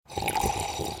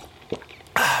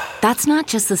That's not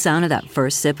just the sound of that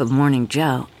first sip of Morning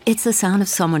Joe. It's the sound of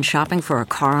someone shopping for a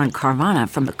car on Carvana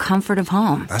from the comfort of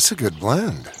home. That's a good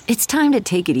blend. It's time to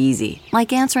take it easy,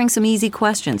 like answering some easy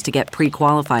questions to get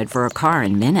pre-qualified for a car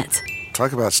in minutes.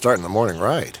 Talk about starting the morning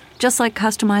right. Just like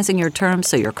customizing your terms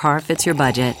so your car fits your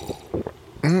budget.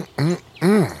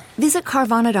 Visit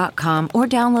Carvana.com or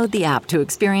download the app to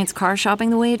experience car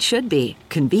shopping the way it should be.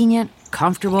 Convenient,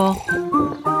 comfortable.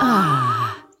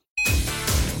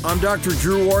 I'm Dr.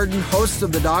 Drew Ordon, host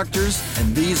of The Doctors,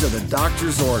 and these are the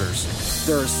doctor's orders.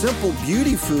 There are simple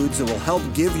beauty foods that will help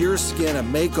give your skin a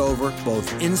makeover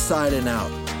both inside and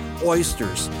out.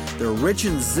 Oysters. They're rich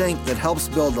in zinc that helps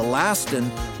build elastin,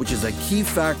 which is a key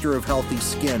factor of healthy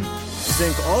skin.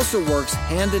 Zinc also works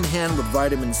hand in hand with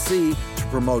vitamin C to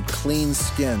promote clean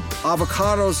skin.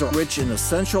 Avocados are rich in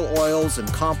essential oils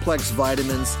and complex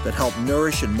vitamins that help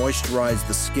nourish and moisturize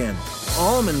the skin.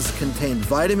 Almonds contain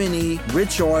vitamin E,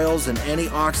 rich oils, and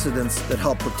antioxidants that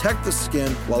help protect the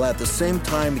skin while at the same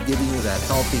time giving you that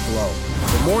healthy glow.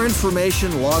 For more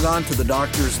information, log on to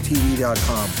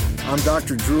thedoctorstv.com. I'm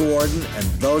Dr. Drew Ordon, and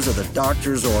those are the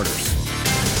doctor's orders.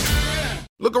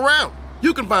 Look around.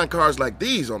 You can find cars like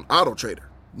these on AutoTrader.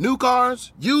 New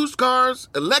cars, used cars,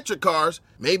 electric cars,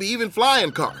 maybe even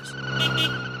flying cars.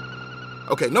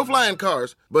 Okay, no flying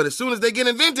cars, but as soon as they get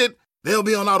invented, they'll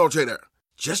be on AutoTrader.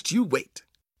 Just you wait.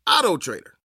 AutoTrader.